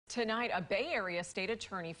Tonight, a Bay Area state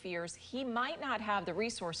attorney fears he might not have the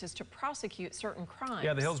resources to prosecute certain crimes.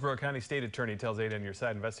 Yeah, the Hillsborough County state attorney tells 8 on Your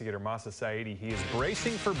Side investigator Masa Saidi he is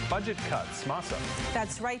bracing for budget cuts. Masa.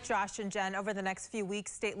 That's right, Josh and Jen. Over the next few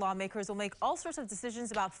weeks, state lawmakers will make all sorts of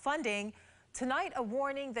decisions about funding. Tonight, a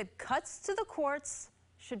warning that cuts to the courts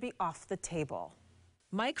should be off the table.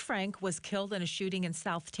 Mike Frank was killed in a shooting in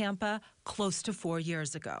South Tampa close to 4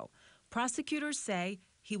 years ago. Prosecutors say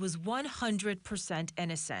he was 100%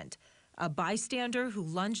 innocent, a bystander who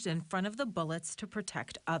lunged in front of the bullets to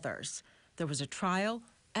protect others. There was a trial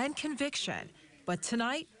and conviction, but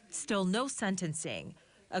tonight, still no sentencing.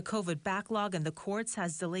 A COVID backlog in the courts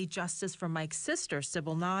has delayed justice for Mike's sister,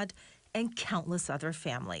 Sybil Nod, and countless other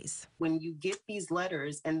families. When you get these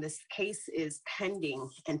letters and this case is pending,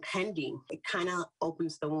 it kind of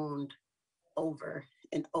opens the wound over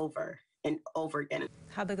and over and over again.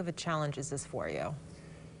 How big of a challenge is this for you?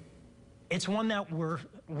 It's one that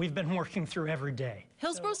we've been working through every day.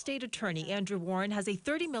 Hillsborough State Attorney Andrew Warren has a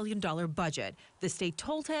 $30 million budget. The state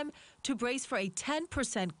told him to brace for a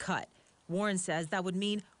 10% cut. Warren says that would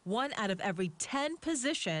mean 1 out of every 10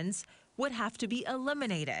 positions would have to be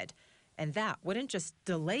eliminated. And that wouldn't just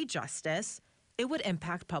delay justice, it would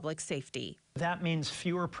impact public safety. That means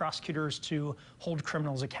fewer prosecutors to hold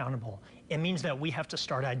criminals accountable. It means that we have to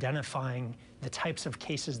start identifying the types of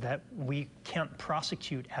cases that we can't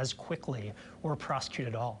prosecute as quickly or prosecute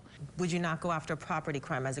at all. Would you not go after property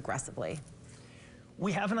crime as aggressively?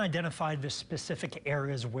 We haven't identified the specific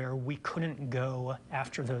areas where we couldn't go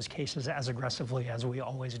after those cases as aggressively as we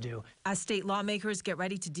always do. As state lawmakers get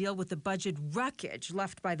ready to deal with the budget wreckage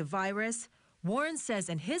left by the virus, Warren says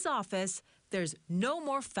in his office there's no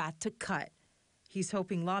more fat to cut. He's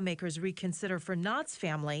hoping lawmakers reconsider for Nod's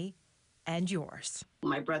family and yours.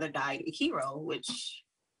 My brother died a hero, which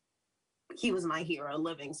he was my hero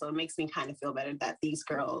living, so it makes me kind of feel better that these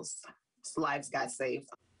girls' lives got saved.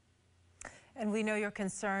 And we know you're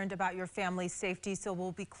concerned about your family's safety, so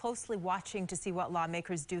we'll be closely watching to see what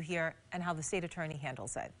lawmakers do here and how the state attorney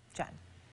handles it. Jen.